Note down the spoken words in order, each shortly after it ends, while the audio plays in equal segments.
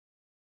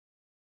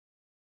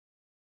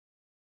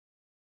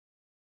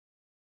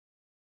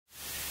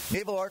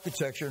Naval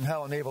Architecture and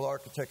how a naval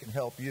architect can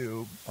help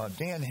you.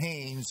 Dan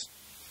Haynes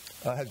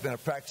has been a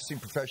practicing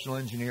professional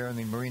engineer in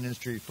the marine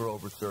industry for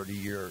over 30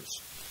 years.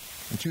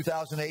 In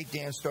 2008,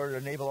 Dan started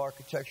a naval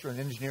architecture and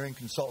engineering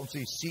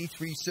consultancy,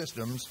 C3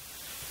 Systems,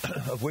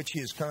 of which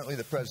he is currently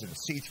the president.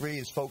 C3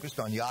 is focused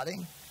on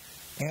yachting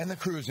and the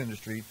cruise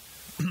industry,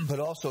 but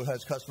also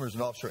has customers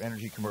in offshore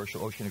energy, commercial,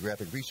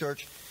 oceanographic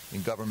research,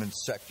 and government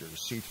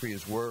sectors. C3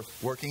 is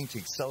working to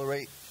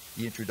accelerate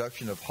the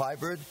introduction of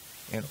hybrid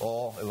and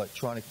all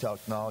electronic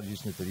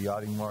technologies into the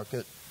yachting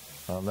market.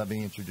 Let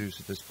me introduce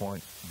at this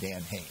point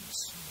Dan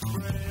Haynes.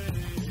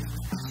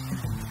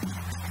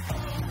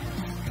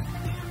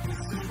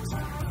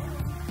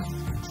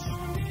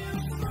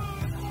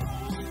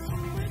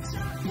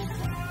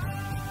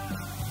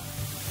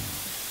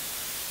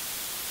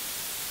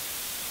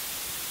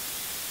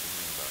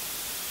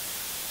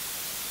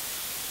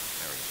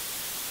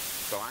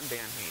 So I'm Dan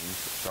Haynes.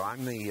 So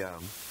I'm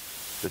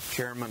the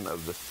chairman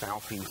of the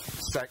Southeast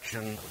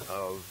section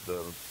of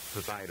the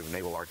Society of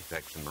Naval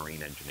Architects and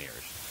Marine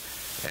Engineers.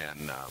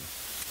 And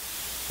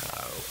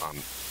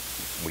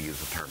we use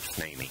the term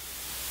SNAME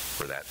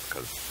for that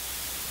because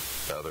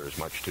the other is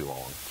much too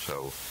long.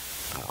 So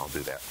I'll do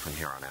that from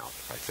here on out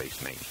if I say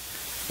SNAME.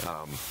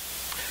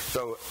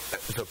 So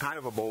kind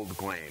of a bold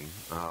claim.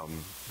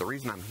 The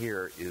reason I'm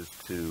here is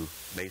to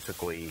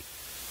basically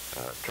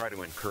try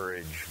to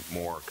encourage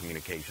more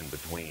communication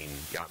between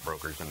yacht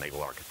brokers and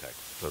naval architects.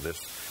 So this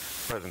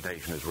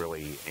presentation is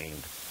really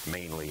aimed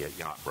mainly at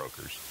yacht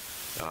brokers.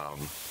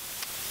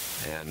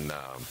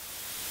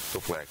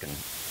 Hopefully I can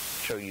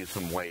show you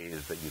some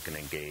ways that you can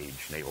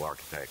engage naval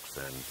architects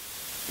and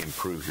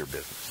improve your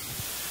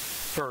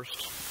business.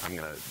 First, I'm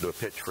going to do a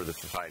pitch for the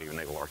Society of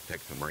Naval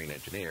Architects and Marine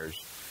Engineers.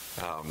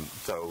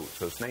 So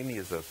SNAME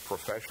is a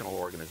professional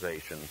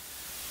organization.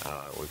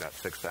 We've got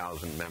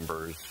 6,000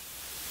 members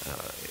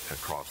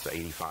across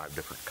 85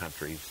 different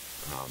countries.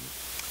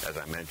 As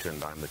I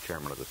mentioned, I'm the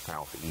chairman of the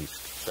Southeast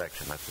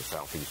section. That's the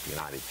Southeast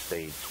United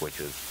States, which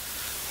is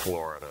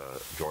Florida,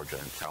 Georgia,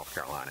 and South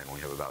Carolina, and we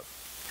have about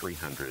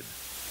 300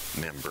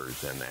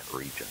 members in that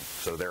region.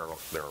 So there are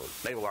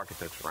naval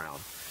architects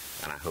around,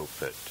 and I hope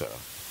that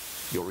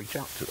you'll reach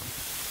out to them.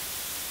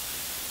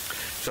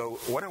 So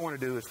what I want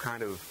to do is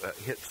kind of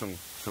hit some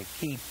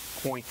key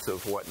points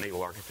of what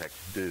naval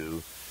architects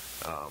do.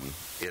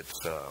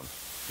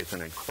 It's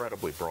an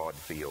incredibly broad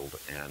field,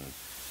 and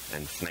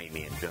SNAME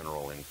in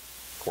general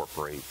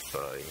incorporates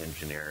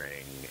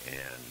engineering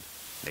and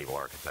naval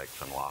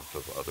architects and lots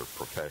of other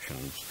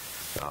professions.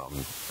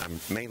 I'm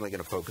mainly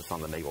going to focus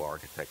on the naval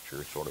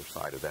architecture sort of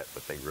side of that,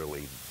 but they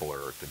really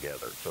blur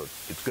together. So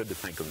it's good to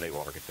think of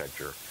naval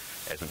architecture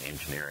as an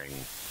engineering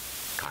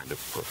kind of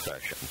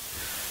profession.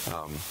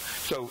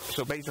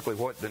 So basically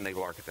what do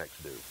naval architects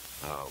do?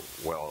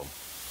 Well,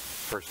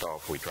 first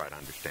off, we try to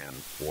understand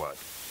what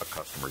a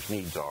customer's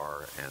needs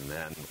are, and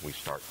then we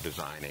start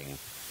designing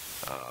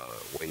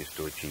ways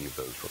to achieve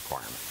those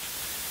requirements.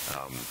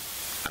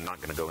 I'm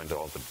not going to go into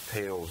all the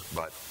details,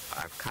 but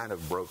I've kind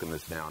of broken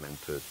this down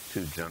into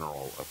two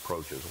general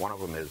approaches. One of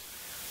them is,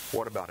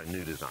 what about a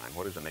new design?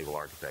 What does a naval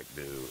architect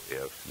do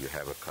if you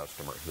have a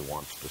customer who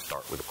wants to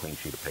start with a clean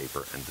sheet of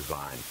paper and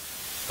design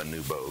a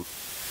new boat?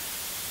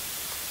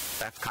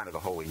 That's kind of the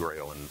holy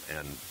grail,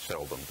 and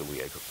seldom do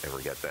we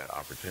ever get that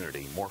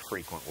opportunity. More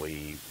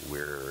frequently,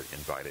 we're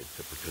invited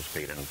to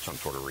participate in some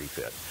sort of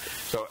refit.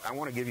 So I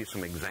want to give you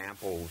some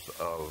examples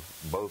of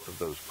both of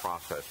those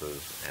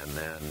processes and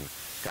then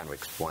kind of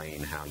explain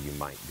how you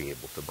might be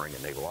able to bring a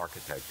naval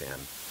architect in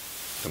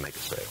to make a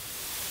sale.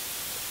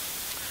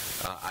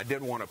 I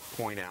did want to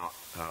point out,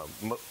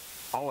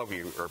 all of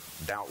you are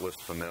doubtless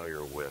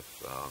familiar with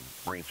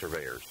marine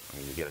surveyors. I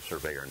mean, you get a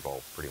surveyor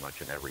involved pretty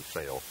much in every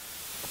sale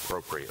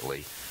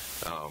appropriately.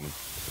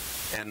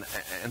 And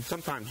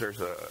sometimes there's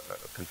a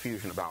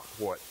confusion about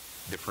what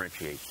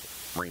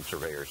differentiates marine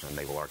surveyors and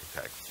naval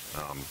architects.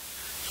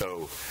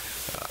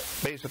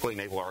 Basically,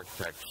 naval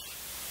architects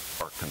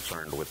are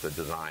concerned with the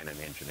design and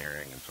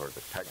engineering and sort of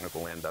the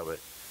technical end of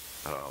it.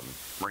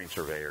 Marine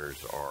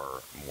surveyors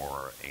are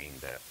more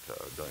aimed at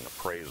doing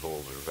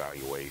appraisals or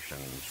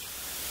evaluations,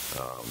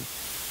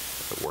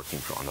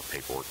 working on the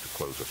paperwork to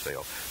close a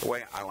sale. The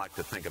way I like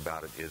to think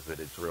about it is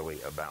that it's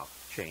really about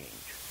change.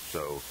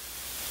 So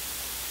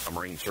a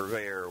marine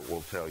surveyor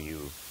will tell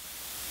you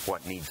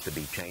what needs to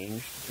be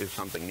changed. If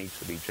something needs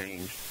to be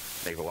changed,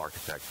 naval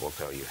architects will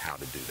tell you how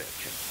to do that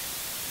change.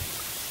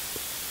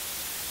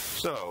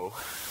 So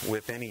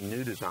with any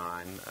new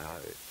design,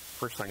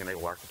 first thing a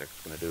naval architect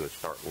is going to do is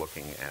start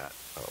looking at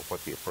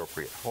what the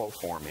appropriate hull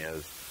form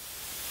is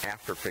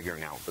after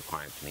figuring out what the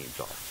client's needs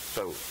are.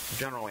 So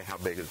generally, how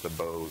big is the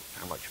boat,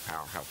 how much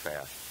power, how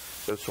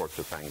fast, those sorts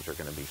of things are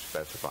going to be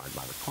specified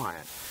by the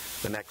client.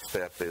 The next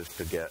step is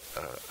to get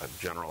a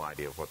general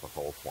idea of what the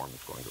hull form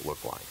is going to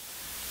look like.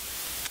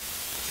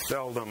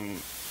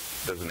 Seldom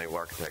does a naval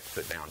architect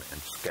sit down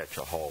and sketch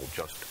a hull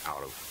just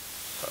out of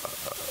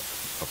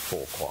a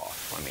full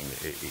cloth. I mean,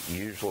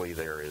 usually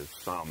there is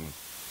some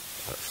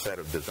set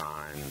of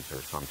designs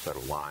or some set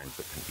of lines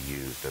that can be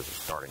used as a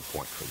starting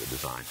point for the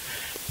design.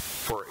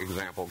 For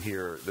example,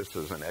 here, this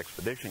is an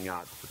expedition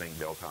yacht that's being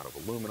built out of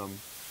aluminum.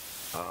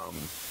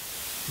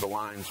 The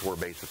lines were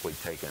basically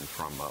taken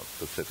from a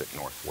Pacific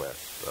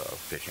Northwest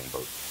fishing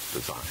boat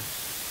design.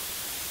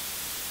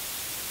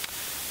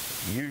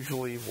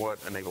 Usually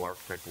what a naval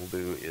architect will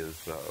do is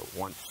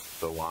once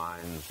the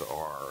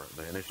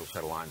initial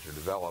set of lines are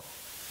developed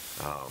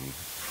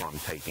from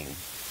taking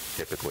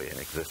typically an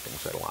existing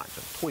set of lines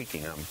and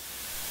tweaking them,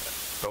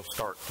 they'll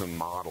start to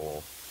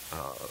model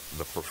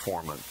the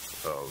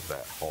performance of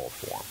that hull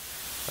form.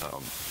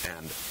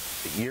 And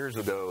years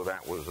ago,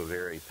 that was a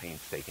very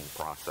painstaking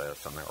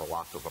process, and there were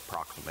lots of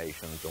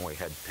approximations, and we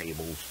had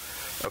tables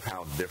of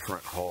how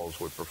different hulls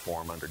would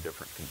perform under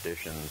different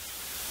conditions.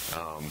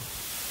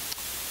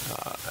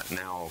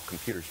 Now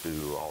computers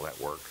do all that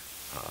work.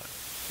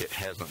 It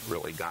hasn't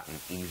really gotten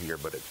easier,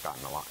 but it's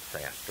gotten a lot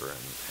faster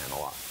and a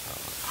lot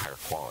higher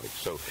quality.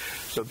 So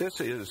this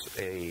is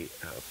a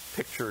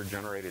picture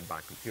generated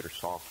by computer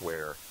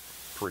software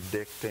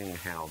predicting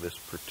how this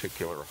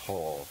particular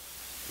hull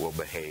will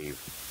behave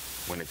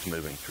when it's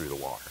moving through the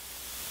water.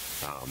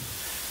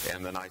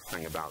 And the nice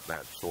thing about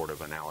that sort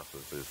of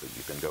analysis is that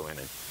you can go in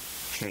and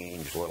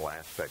change little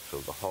aspects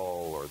of the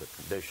hull or the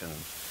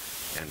conditions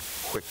and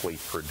quickly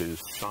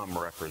produce some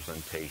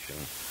representation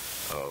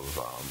of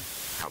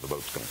how the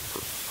boat's going to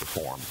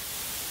perform.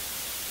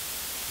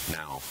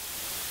 Now,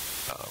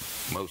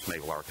 most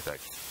naval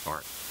architects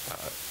aren't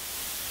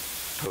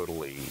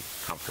totally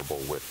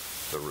comfortable with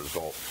the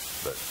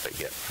results that they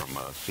get from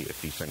a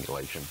CFD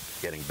simulation.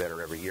 Getting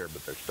better every year,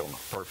 but they're still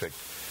not perfect.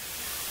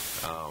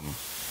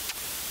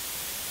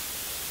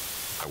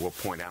 I will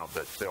point out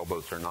that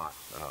sailboats are not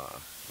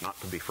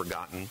to be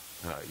forgotten.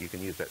 You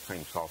can use that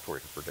same software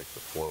to predict the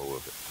flow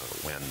of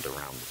wind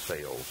around the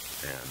sails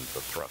and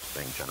the thrust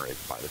being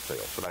generated by the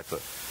sails. So that's,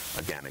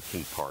 again, a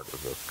key part of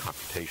the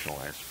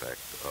computational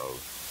aspect of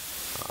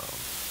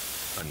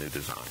a new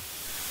design.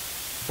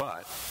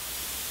 But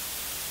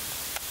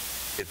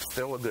it's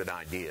still a good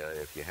idea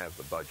if you have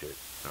the budget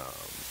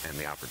and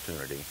the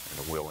opportunity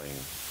and a willing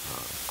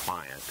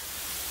client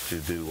to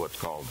do what's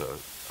called a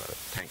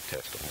tank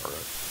testing or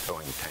a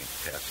towing tank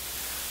test.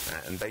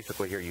 And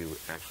basically here you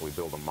actually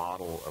build a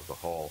model of the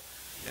hull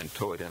and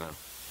tow it in a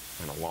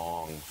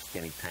long,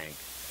 skinny tank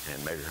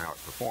and measure how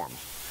it performs.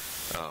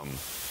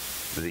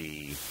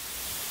 The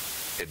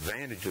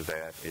advantage of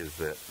that is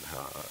that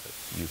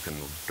you can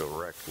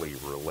directly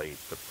relate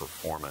the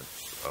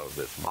performance of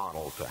this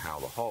model to how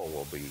the hull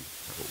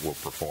will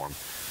perform.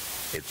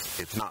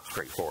 It's not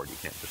straightforward. You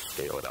can't just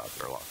scale it out.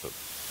 There are lots of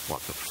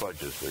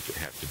fudges that you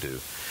have to do.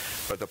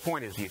 But the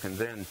point is you can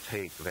then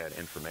take that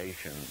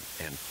information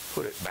and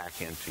put it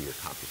back into your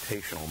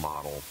computational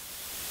model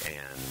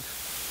and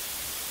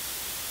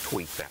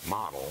tweak that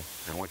model.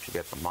 And once you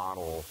get the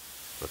model,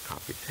 the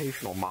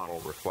computational model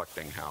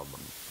reflecting how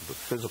the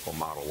physical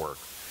model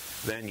works,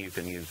 then you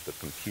can use the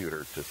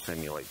computer to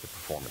simulate the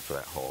performance of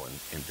that hull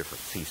in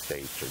different sea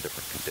states or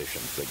different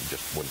conditions that you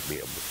just wouldn't be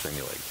able to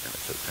simulate in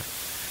a system.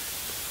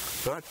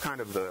 So that's kind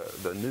of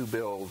the new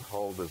build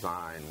hull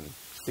design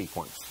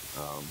sequence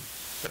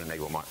that a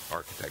naval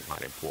architect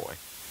might employ.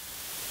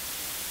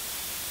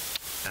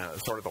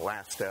 Sort of the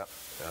last step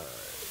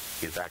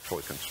is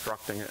actually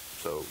constructing it.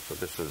 So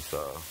this is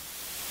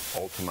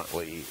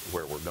ultimately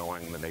where we're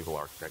going. The naval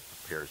architect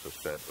prepares a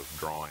set of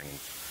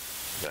drawings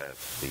that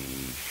the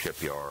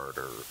shipyard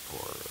or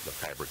the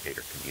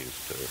fabricator can use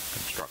to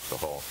construct the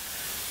hull.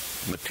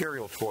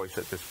 Material choice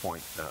at this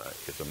point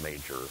is a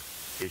major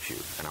issue,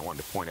 and I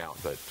wanted to point out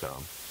that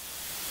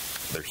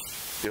there's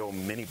still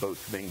many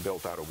boats being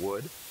built out of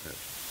wood.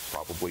 It's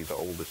probably the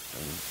oldest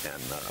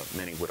and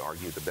many would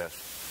argue the best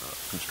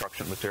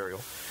construction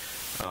material.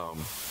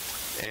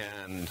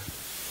 And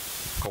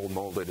cold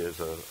molded is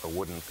a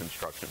wooden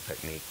construction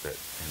technique that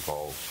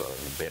involves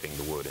embedding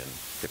the wood in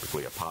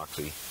typically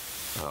epoxy.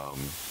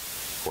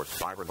 Of course,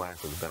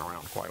 fiberglass has been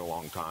around quite a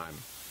long time.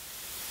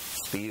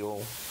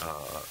 Steel,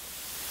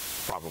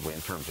 probably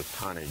in terms of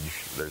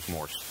tonnage, there's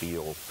more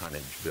steel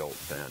tonnage built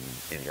than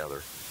any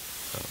other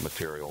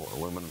material.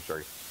 Aluminum is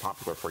very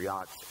popular for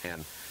yachts,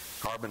 and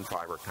carbon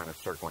fiber, kind of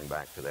circling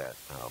back to that.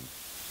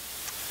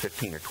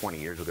 15 or 20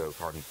 years ago,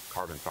 carbon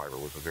fiber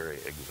was a very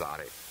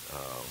exotic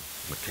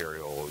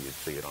material. You'd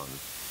see it on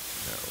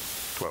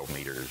 12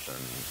 meters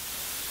and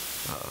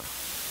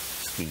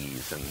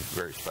skis and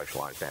very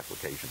specialized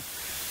applications.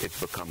 It's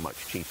become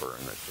much cheaper,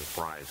 and there's a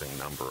surprising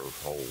number of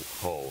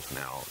hulls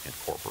now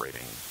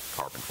incorporating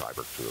carbon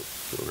fiber to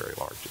a very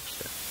large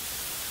extent.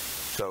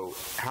 So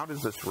how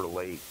does this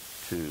relate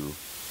to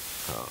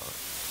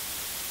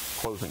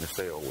closing a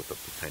sale with a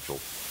potential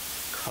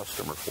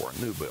customer for a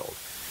new build?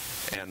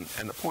 And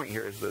the point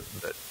here is that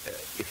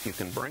if you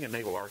can bring a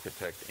naval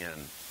architect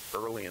in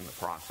early in the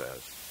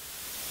process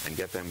and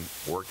get them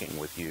working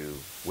with you,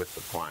 with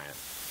the client,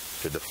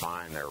 to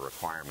define their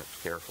requirements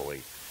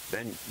carefully,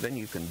 then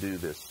you can do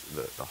this,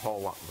 the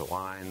hull, the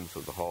lines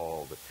of the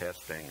hull, the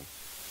testing,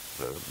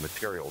 the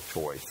material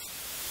choice,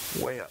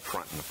 way up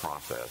front in the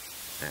process.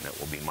 and it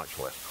will be much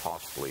less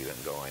costly than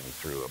going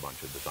through a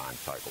bunch of design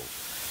cycles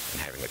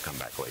and having to come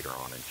back later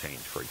on and change,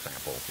 for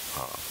example,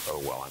 oh,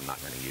 well, I don't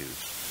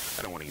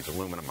want to use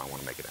aluminum, I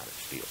want to make it out of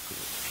steel because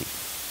it's cheap.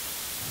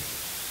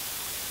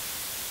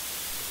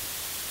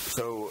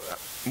 So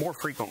more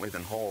frequently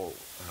than whole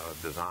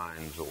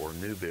designs or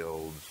new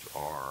builds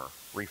are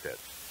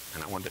refits.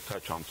 And I wanted to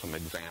touch on some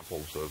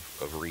examples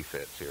of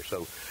refits here.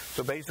 So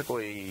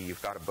basically, you've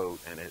got a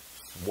boat and it's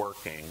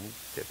working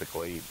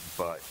typically,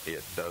 but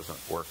it doesn't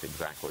work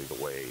exactly the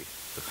way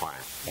the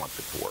client wants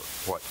it to work.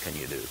 What can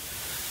you do?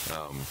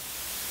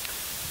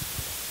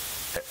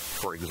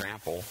 For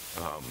example,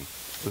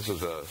 this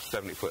is a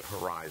 70-foot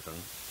Horizon,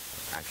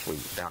 actually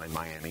down in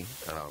Miami.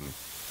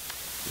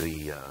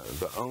 The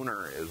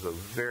owner is a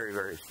very,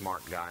 very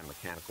smart guy,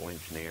 mechanical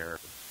engineer,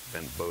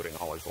 been boating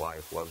all his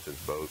life, loves his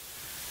boat.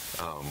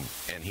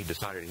 And he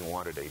decided he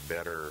wanted a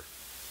better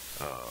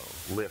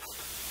lift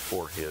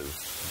for his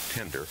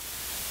tender,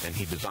 and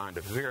he designed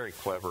a very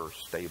clever,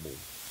 stable,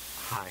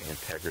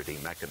 high-integrity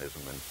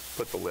mechanism and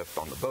put the lift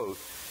on the boat,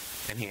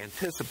 and he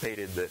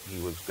anticipated that he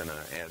was going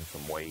to add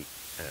some weight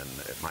and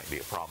it might be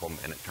a problem,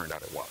 and it turned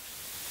out it was.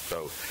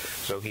 So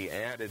he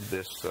added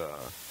this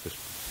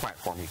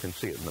platform. You can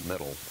see it in the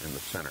middle, in the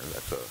center.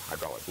 That's a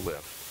hydraulic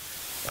lift.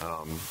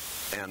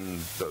 And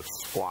the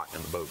squat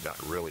in the boat got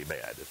really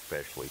bad,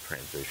 especially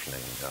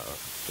transitioning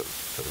to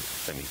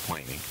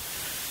semi-planing.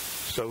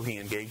 So he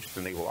engaged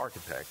the Naval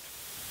Architect,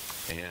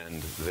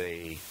 and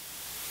the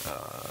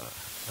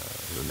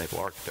Naval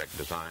Architect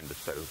designed a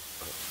set of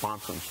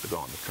sponsons to go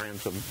on the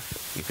transom.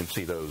 You can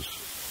see those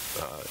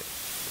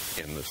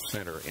in the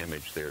center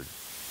image there,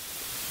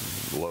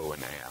 low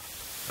and aft.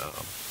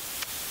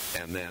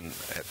 And then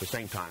at the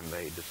same time,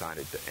 they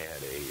decided to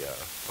add a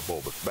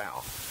bulbous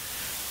bow.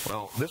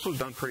 Well, this was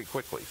done pretty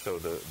quickly. So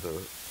the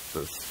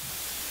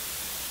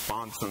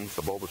sponsons,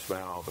 the bulbous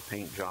bow, the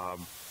paint job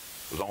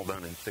was all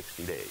done in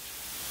 60 days,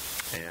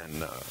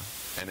 and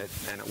it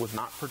was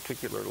not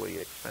particularly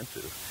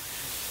expensive.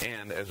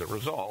 And as a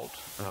result,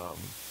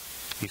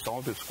 he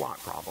solved his squat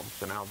problem.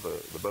 So now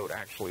the boat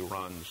actually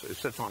runs. It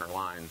sits on her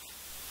lines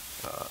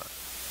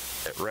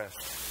at rest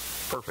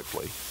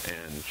perfectly,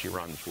 and she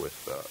runs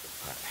with a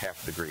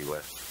half degree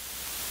less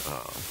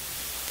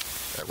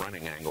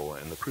running angle,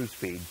 and the cruise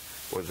speed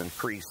was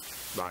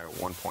increased by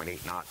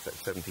 1.8 knots at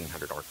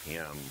 1,700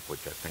 RPM,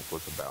 which I think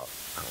was about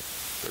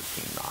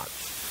 13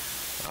 knots.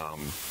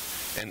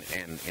 And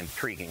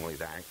intriguingly,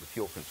 the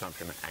fuel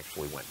consumption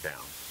actually went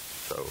down.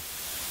 So,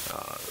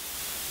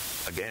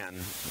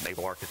 again,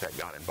 Naval Architect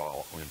got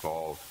involved.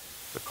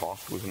 The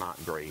cost was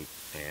not great,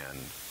 and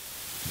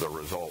the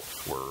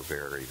results were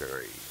very,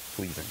 very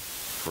pleasing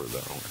for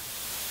the owner.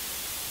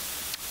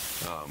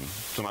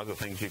 Some other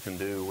things you can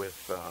do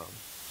with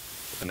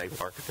the Naval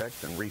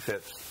Architect and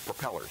refits: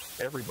 propellers.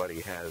 Everybody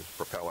has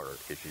propeller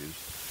issues.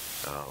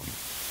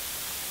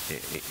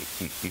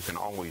 You can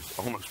almost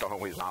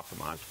always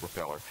optimize the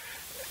propeller.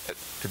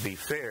 To be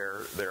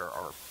fair, there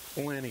are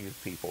plenty of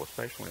people,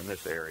 especially in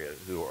this area,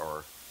 who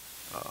are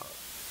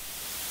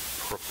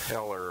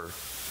propeller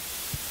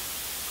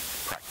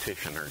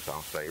practitioners,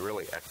 I'll say,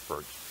 really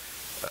experts.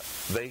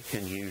 They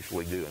can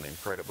usually do an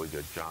incredibly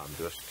good job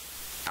just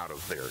out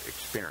of their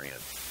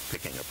experience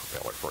picking a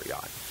propeller for a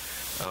yacht.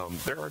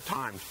 There are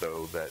times,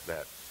 though, that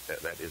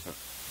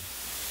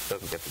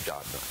doesn't get the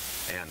job done.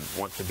 And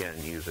once again,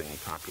 using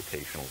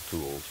computational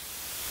tools,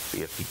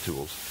 CFD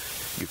tools,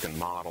 you can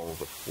model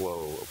the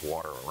flow of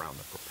water around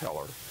the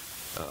propeller.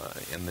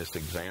 In this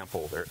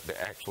example, they're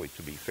actually,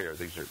 to be fair,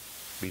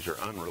 these are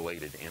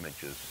unrelated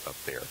images up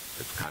there.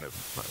 It's kind of,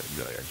 I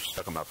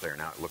stuck them up there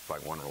now. It looks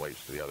like one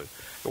relates to the other.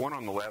 The one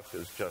on the left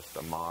is just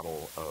a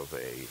model of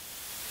a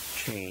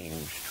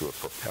change to a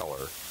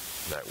propeller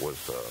that was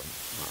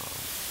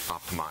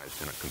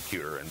optimized in a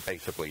computer, and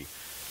basically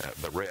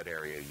the red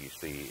area you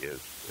see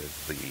is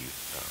the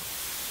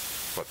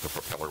what the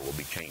propeller will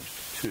be changed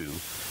to.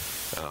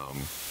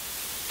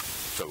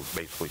 So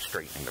basically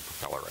straightening the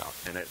propeller out,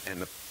 and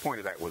the point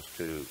of that was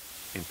to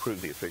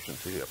improve the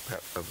efficiency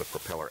of the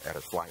propeller at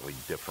a slightly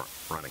different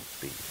running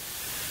speed.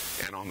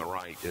 And on the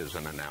right is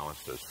an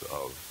analysis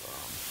of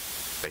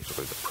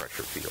basically the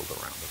pressure field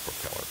around the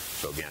propeller.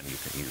 So again, you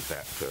can use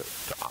that to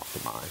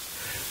optimize.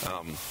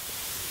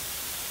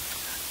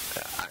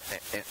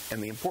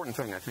 And the important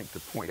thing, I think, to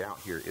point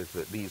out here is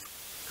that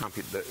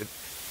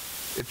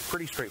it's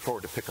pretty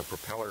straightforward to pick a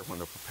propeller when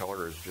the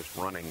propeller is just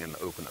running in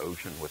the open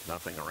ocean with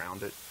nothing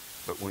around it.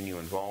 But when you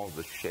involve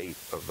the shape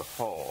of the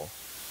hull,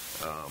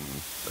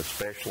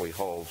 especially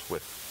hulls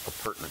with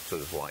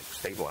appurtenances like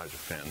stabilizer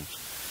fins,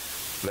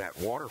 that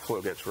water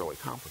flow gets really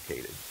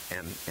complicated,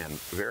 and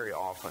very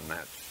often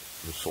that's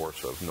the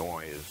source of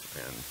noise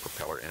and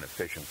propeller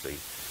inefficiency,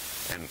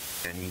 and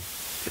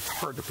it's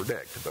hard to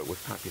predict, but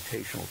with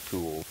computational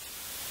tools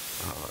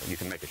you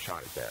can make a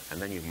shot at that,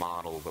 and then you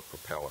model the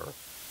propeller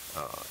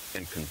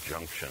in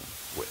conjunction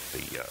with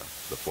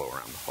the flow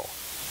around the hull.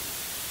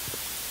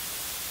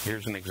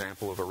 Here's an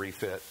example of a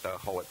refit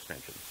hull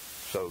extension.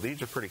 So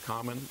these are pretty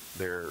common.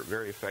 They're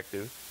very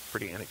effective,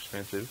 pretty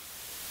inexpensive.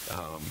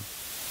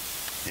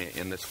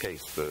 In this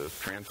case, the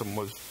transom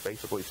was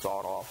basically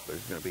sawed off.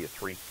 There's going to be a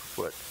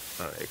 3-foot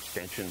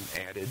extension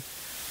added.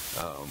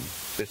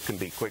 This can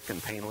be quick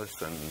and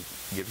painless and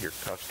give your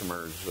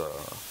customers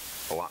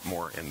a lot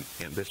more,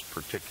 in this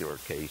particular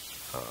case,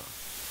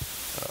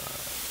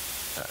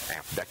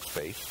 aft deck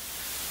space.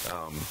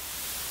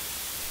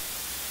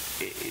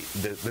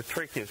 The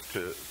trick is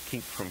to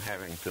keep from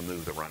having to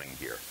move the running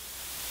gear.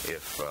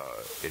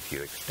 If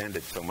you extend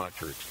it so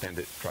much, or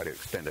try to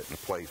extend it in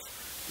place,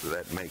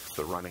 that makes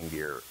the running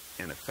gear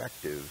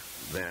ineffective,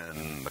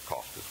 then the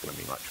cost is going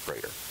to be much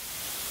greater.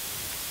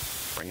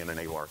 Bring in a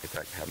naval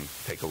architect, have them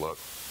take a look.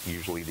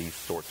 Usually these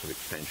sorts of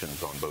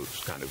extensions on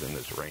boats kind of in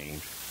this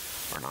range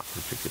are not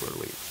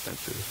particularly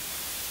expensive.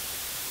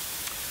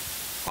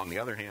 On the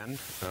other hand,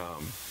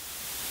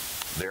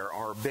 there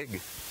are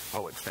big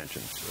hull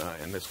extensions.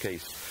 In this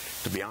case,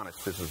 to be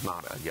honest, this is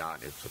not a yacht,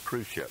 it's a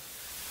cruise ship.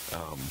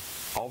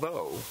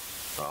 Although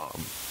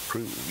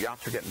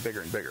yachts are getting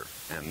bigger and bigger,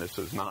 and this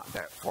is not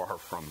that far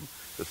from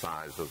the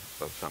size of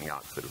some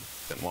yachts that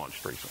have been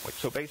launched recently.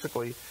 So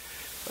basically,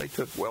 they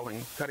took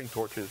cutting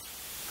torches,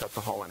 cut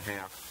the hull in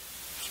half,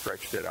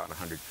 stretched it out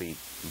 100 feet,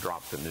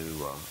 dropped a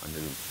new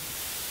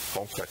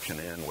hull section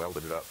in,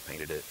 welded it up,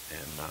 painted it,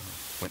 and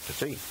went to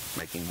sea,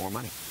 making more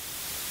money.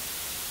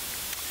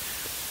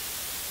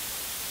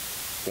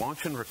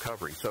 Launch and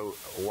recovery. So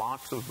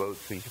lots of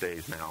boats these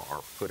days now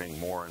are putting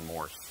more and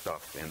more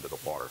stuff into the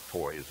water,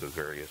 toys of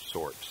various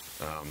sorts.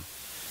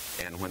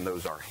 And when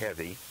those are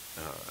heavy,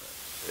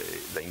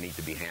 they need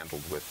to be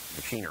handled with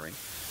machinery.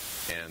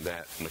 And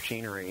that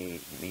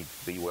machinery needs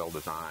to be well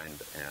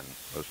designed and,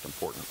 most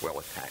important, well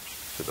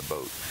attached to the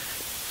boat.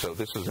 So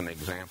this is an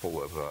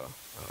example of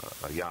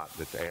a yacht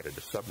that's added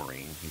a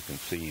submarine. You can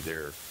see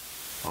there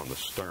on the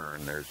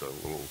stern, there's a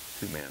little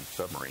 2-man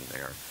submarine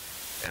there.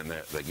 And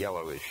the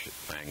yellowish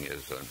thing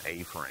is an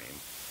A-frame,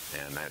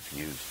 and that's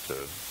used to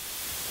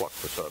pluck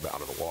the sub out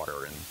of the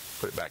water and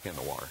put it back in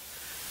the water.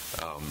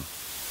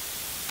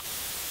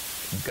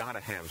 You've got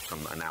to have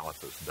some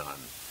analysis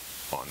done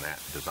on that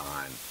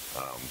design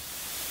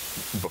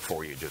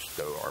before you just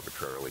go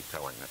arbitrarily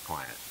telling the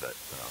client that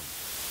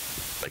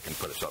they can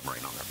put a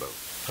submarine on their boat.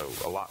 So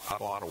a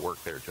lot of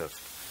work there,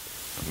 just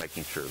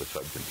making sure the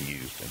sub can be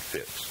used and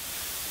fits.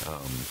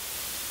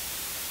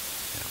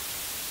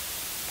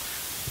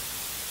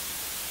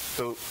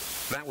 So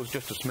that was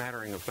just a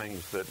smattering of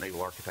things that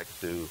naval architects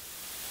do: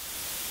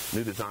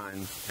 new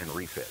designs and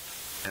refits.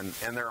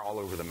 And they're all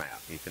over the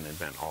map. You can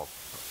imagine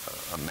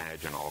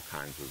all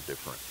kinds of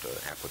different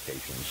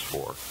applications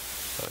for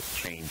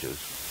changes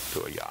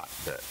to a yacht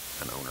that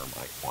an owner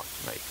might want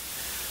to make.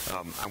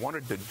 I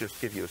wanted to just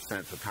give you a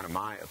sense of kind of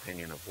my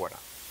opinion of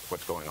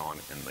what's going on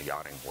in the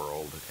yachting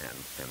world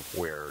and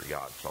where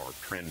yachts are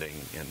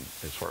trending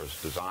as far as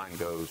design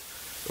goes.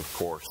 Of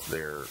course,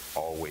 they're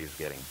always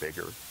getting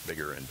bigger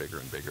and bigger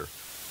and bigger.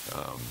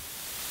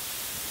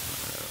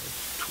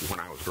 When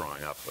I was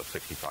growing up, a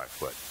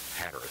 65-foot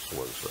Hatteras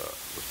was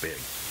big,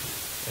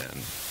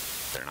 and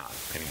they're not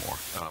anymore.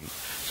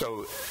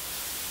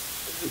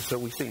 So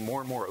we see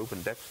more and more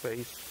open deck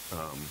space.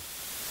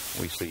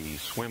 We see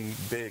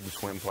big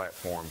swim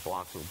platforms,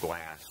 lots of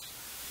glass.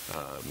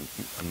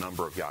 A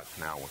number of yachts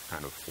now with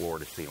kind of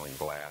floor-to-ceiling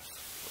glass,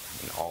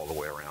 all the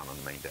way around on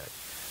the main deck.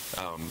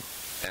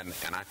 And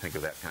I think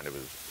of that kind of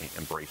as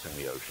embracing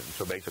the ocean.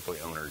 So basically,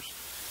 owners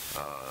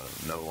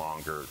no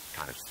longer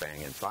kind of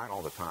staying inside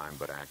all the time,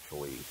 but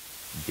actually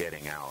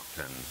getting out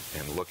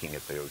and looking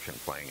at the ocean,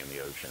 playing in the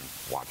ocean,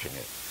 watching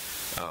it.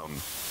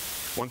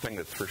 One thing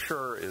that's for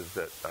sure is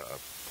that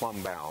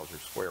plumb bows or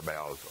square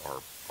bows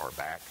are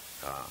back.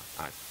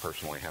 I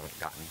personally haven't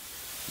gotten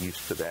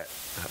used to that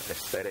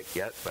aesthetic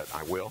yet, but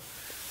I will.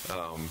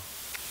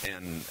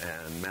 And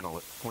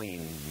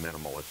clean,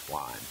 minimalist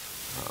lines.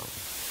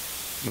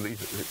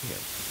 These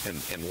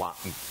in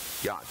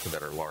yachts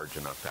that are large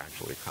enough to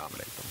actually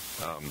accommodate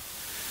them.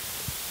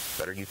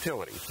 Better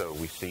utility. So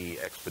we see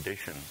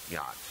expedition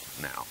yachts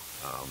now.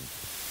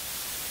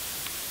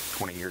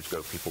 20 years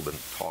ago, people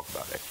didn't talk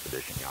about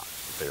expedition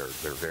yachts.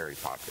 They're very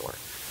popular.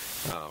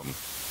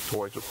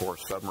 Toys, of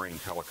course,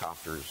 submarines,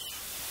 helicopters,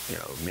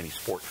 mini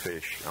sport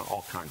fish,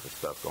 all kinds of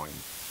stuff going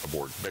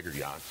aboard bigger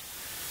yachts.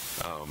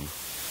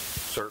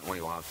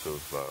 Certainly lots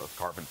of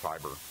carbon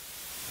fiber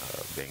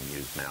being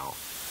used now,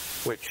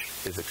 which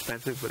is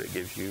expensive, but it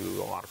gives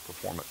you a lot of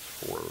performance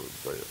for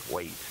the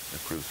weight and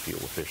cruise fuel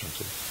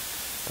efficiency.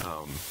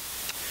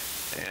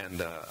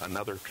 And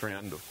another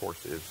trend, of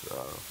course, is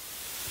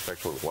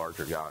especially with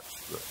larger yachts,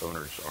 the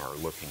owners are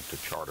looking to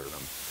charter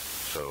them.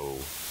 So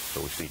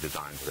we see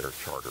designs that are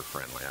charter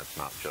friendly. That's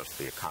not just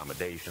the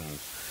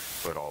accommodations,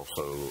 but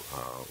also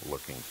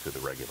looking to the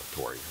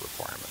regulatory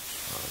requirements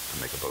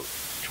to make a boat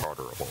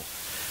charterable.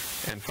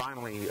 And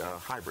finally,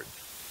 hybrids.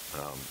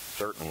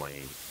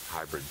 Certainly,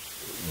 hybrids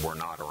were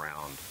not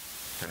around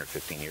 10 or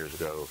 15 years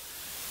ago.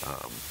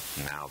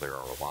 Now there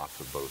are lots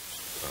of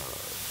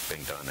boats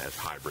being done as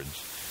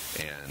hybrids,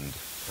 and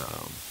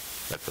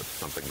that's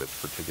something that's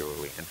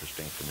particularly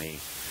interesting to me.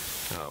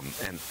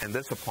 And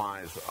this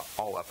applies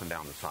all up and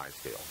down the size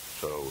scale.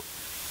 So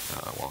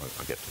Well,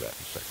 I'll get to that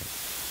in a second.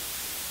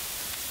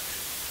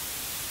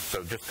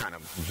 So just kind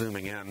of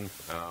zooming in,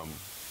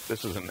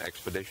 this is an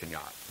expedition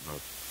yacht,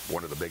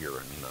 one of the bigger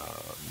and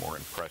more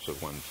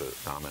impressive ones that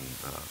I'm in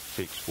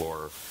Sea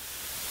Explorer.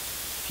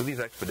 So these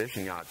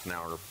expedition yachts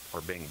now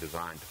are being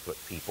designed to put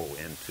people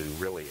into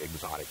really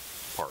exotic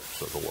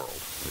parts of the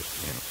world,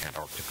 just,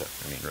 Antarctica.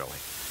 I mean, really.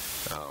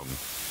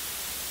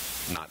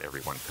 Not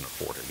everyone can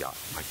afford a yacht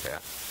like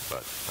that,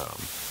 but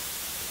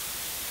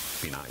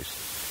be nice.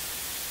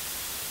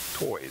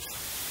 Toys.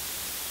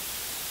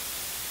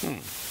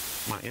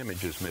 My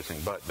image is missing,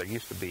 but there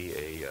used to be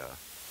a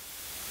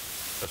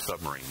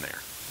submarine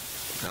there.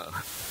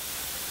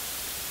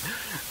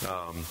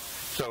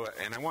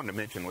 And I wanted to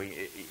mention,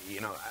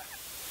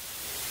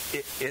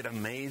 it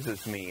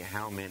amazes me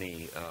how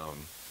many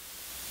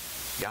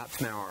yachts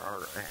now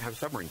have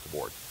submarines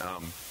aboard.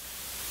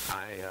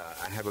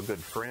 I have a good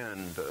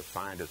friend, a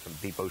scientist, a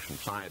deep ocean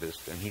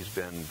scientist, and he's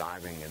been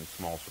diving in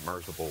small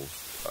submersibles,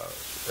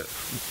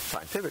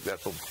 scientific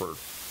vessels for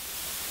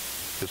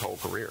his whole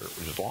career,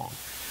 which is long.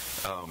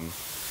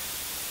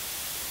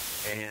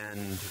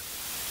 And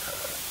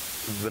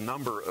the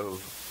number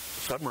of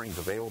submarines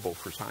available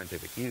for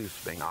scientific use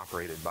being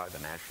operated by the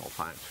National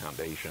Science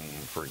Foundation,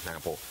 for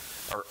example,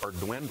 are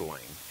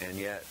dwindling, and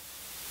yet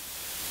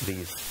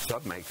these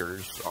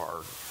submakers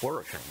are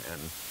flourishing,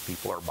 and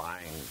people are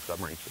buying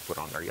submarines to put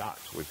on their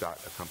yachts. We've got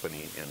a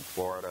company in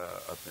Florida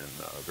up in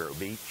Vero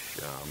Beach.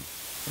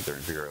 They're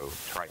in Vero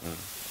Triton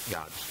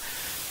yachts,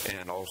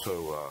 and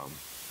also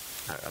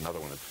another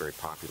one that's very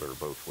popular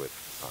both with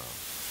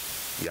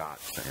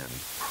yachts and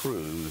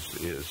crews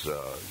is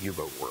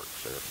U-Boat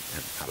Works. They're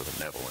out of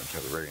the Netherlands. They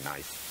have a very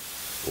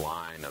nice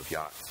line of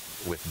yachts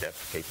with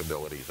depth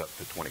capabilities up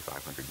to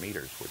 2,500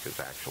 meters, which is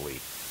actually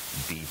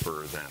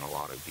deeper than a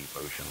lot of deep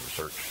ocean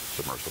research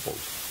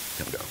submersibles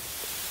can go.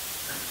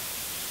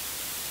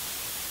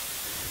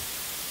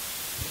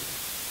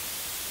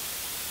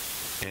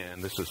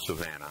 And this is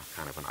Savannah,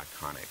 kind of an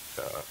iconic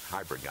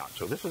hybrid yacht.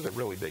 So this is a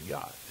really big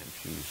yacht, and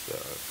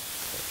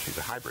she's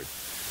a hybrid.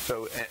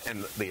 So,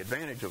 and the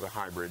advantage of a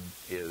hybrid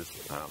is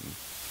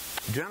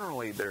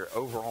generally they're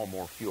overall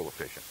more fuel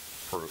efficient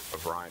for a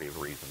variety of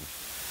reasons.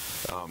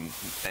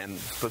 And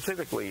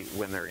specifically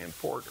when they're in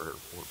port or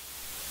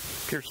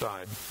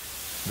pierside,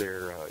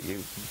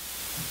 you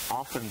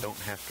often don't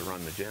have to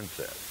run the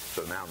genset.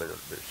 So now they're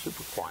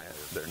super quiet.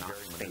 They're not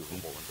very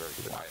maneuverable and very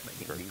quiet,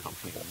 making very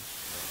comfortable.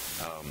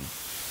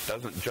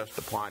 Doesn't just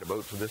apply to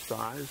boats of this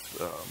size.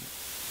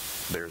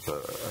 There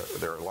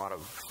are a lot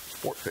of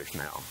sport fish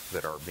now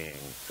that are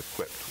being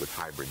equipped with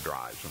hybrid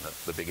drives, and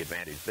the big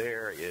advantage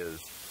there is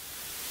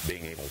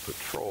being able to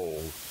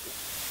troll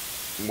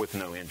with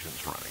no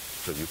engines running.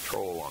 So you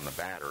troll on the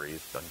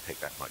batteries, doesn't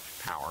take that much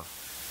power,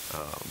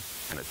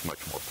 and it's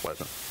much more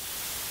pleasant.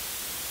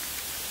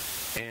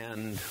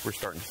 And we're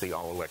starting to see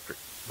all-electric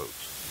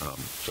boats.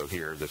 So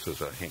here, this is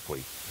a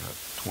Hinckley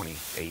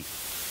 28,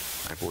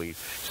 I believe.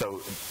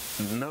 So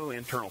no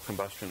internal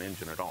combustion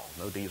engine at all.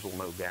 No diesel,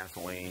 no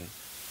gasoline.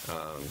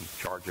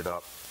 Charge it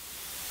up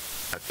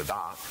at the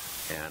dock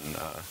and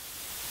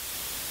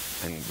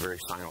very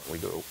silently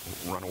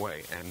run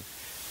away. And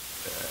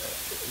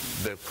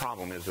the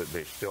problem is that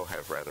they still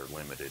have rather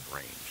limited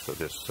range. So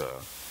this,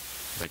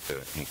 I think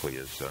the Hinckley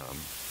is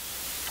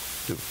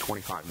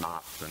 25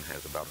 knots and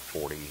has about a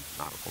 40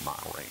 nautical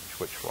mile range,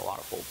 which for a lot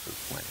of folks is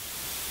plenty.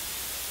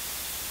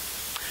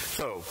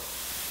 So,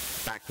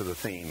 back to the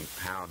theme,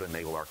 how do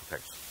naval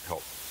architects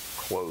help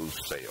close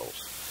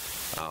sales?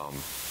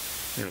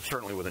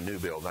 Certainly with a new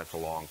build, that's a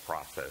long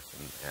process,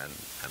 and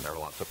there are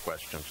lots of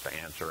questions to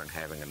answer, and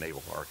having a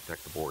naval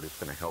architect aboard is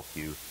going to help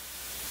you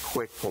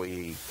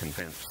quickly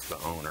convince the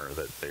owner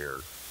that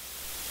they're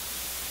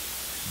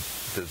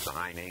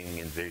designing,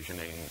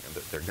 envisioning, and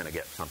that they're going to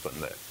get something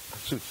that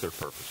suits their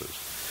purposes.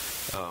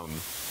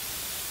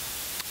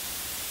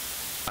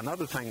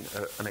 Another thing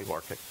a naval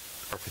architect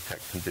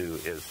can do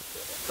is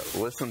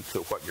listen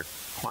to what your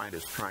client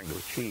is trying to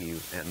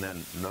achieve, and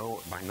then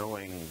by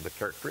knowing the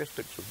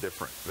characteristics of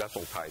different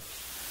vessel types,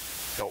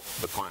 help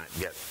the client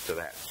get to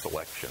that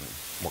selection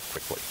more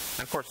quickly.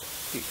 And of course,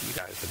 you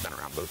guys have been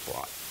around boats a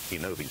lot. You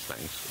know these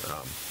things.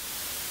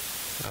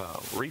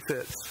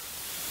 Refits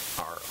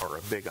are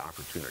a big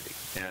opportunity,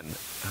 and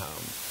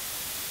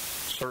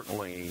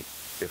certainly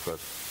if a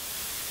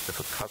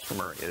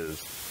customer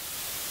is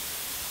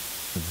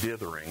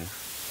dithering,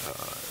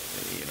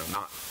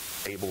 not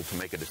able to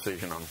make a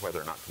decision on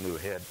whether or not to move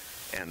ahead,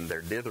 and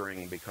they're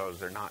dithering because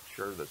they're not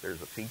sure that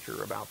there's a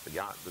feature about the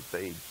yacht that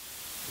they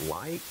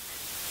like,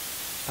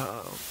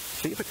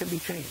 see if it can be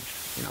changed.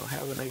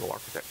 Have a naval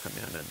architect come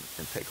in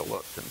and take a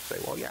look and say,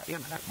 well, yeah,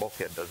 that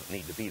bulkhead doesn't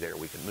need to be there.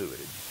 We can move it.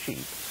 It'd be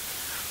cheap.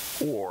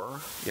 Or,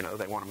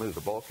 they want to move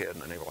the bulkhead,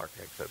 and the naval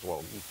architect says,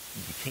 well, you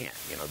can't.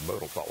 The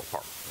boat will fall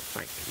apart.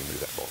 Sink if you move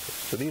that bulkhead.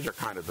 So these are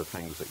kind of the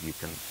things that you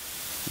can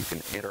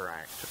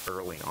interact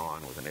early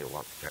on with a naval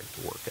architect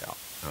to work out.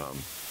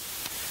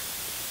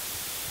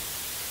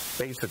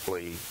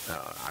 Basically,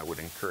 I would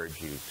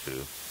encourage you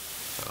to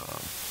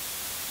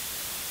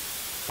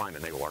find a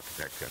naval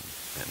architect and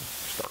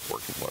start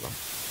working with them.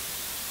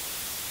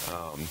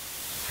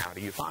 How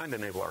do you find a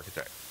naval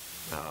architect?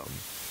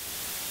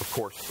 Of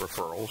course,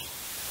 referrals.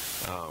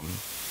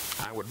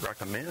 I would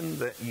recommend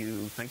that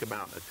you think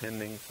about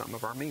attending some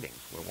of our meetings.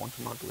 Well, once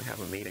a month we have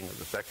a meeting of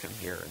the section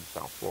here in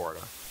South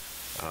Florida.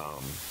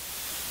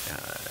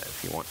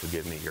 If you want to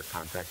give me your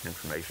contact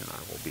information, I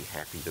will be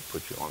happy to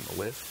put you on the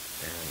list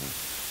and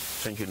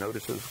send you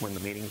notices when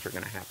the meetings are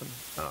going to happen.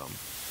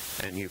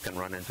 And you can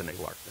run into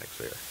naval architects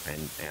there.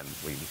 And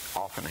we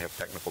often have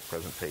technical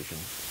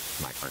presentations.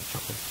 Might learn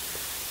something.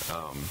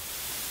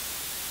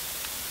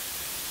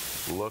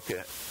 Look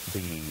at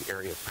the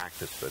area of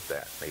practice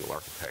that naval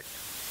architect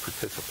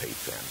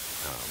participates in.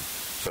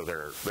 So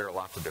there are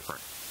lots of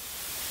different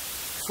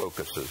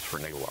focuses for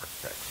naval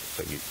architects.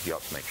 So you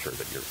have to make sure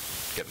that you're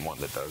getting one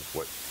that does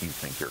what you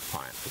think your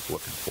client is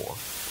looking for.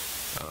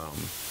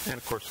 And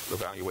of course,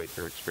 evaluate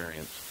their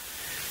experience.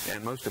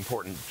 And most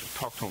important, just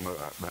talk to them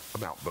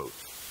about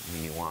boats. I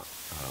mean, you want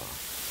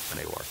a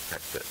naval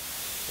architect that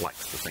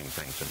likes the same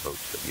things in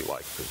boats that you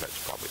like, because that's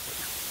probably what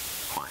your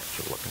clients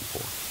are looking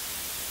for.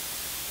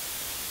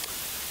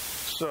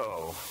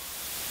 So,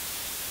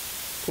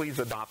 please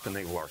adopt a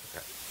naval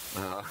architect.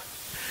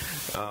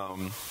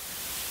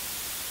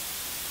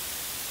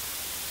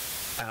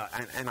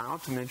 And I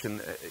ought to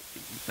mention,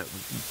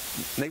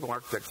 naval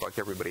architects, like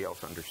everybody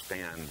else,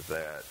 understand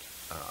that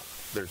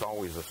there's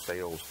always a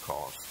sales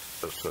cost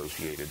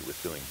associated with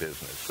doing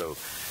business. So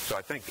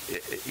I think,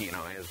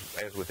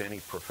 as with any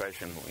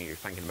profession, when you're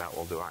thinking about,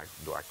 well, do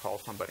I call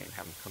somebody and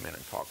have them come in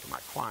and talk to my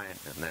client,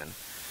 and then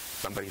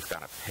somebody's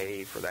got to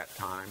pay for that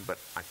time? But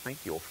I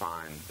think you'll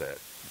find that,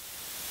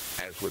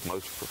 as with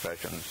most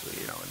professions,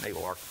 a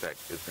naval architect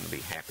is going to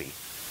be happy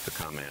to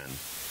come in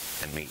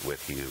and meet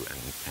with you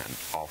and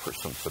offer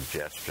some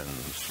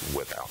suggestions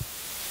without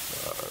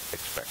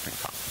expecting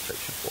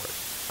compensation for it.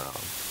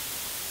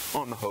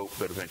 On the hope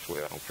that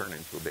eventually that'll turn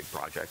into a big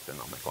project and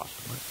I'll make lots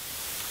of money.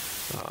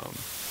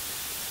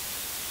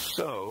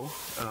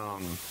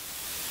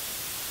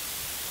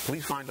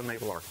 Please find a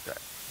naval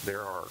architect.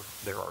 There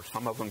are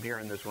some of them here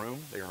in this room.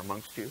 They are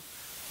amongst you.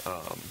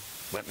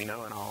 Let me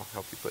know and I'll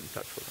help you put in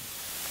touch with them.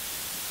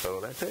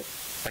 So that's it.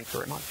 Thanks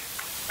very much.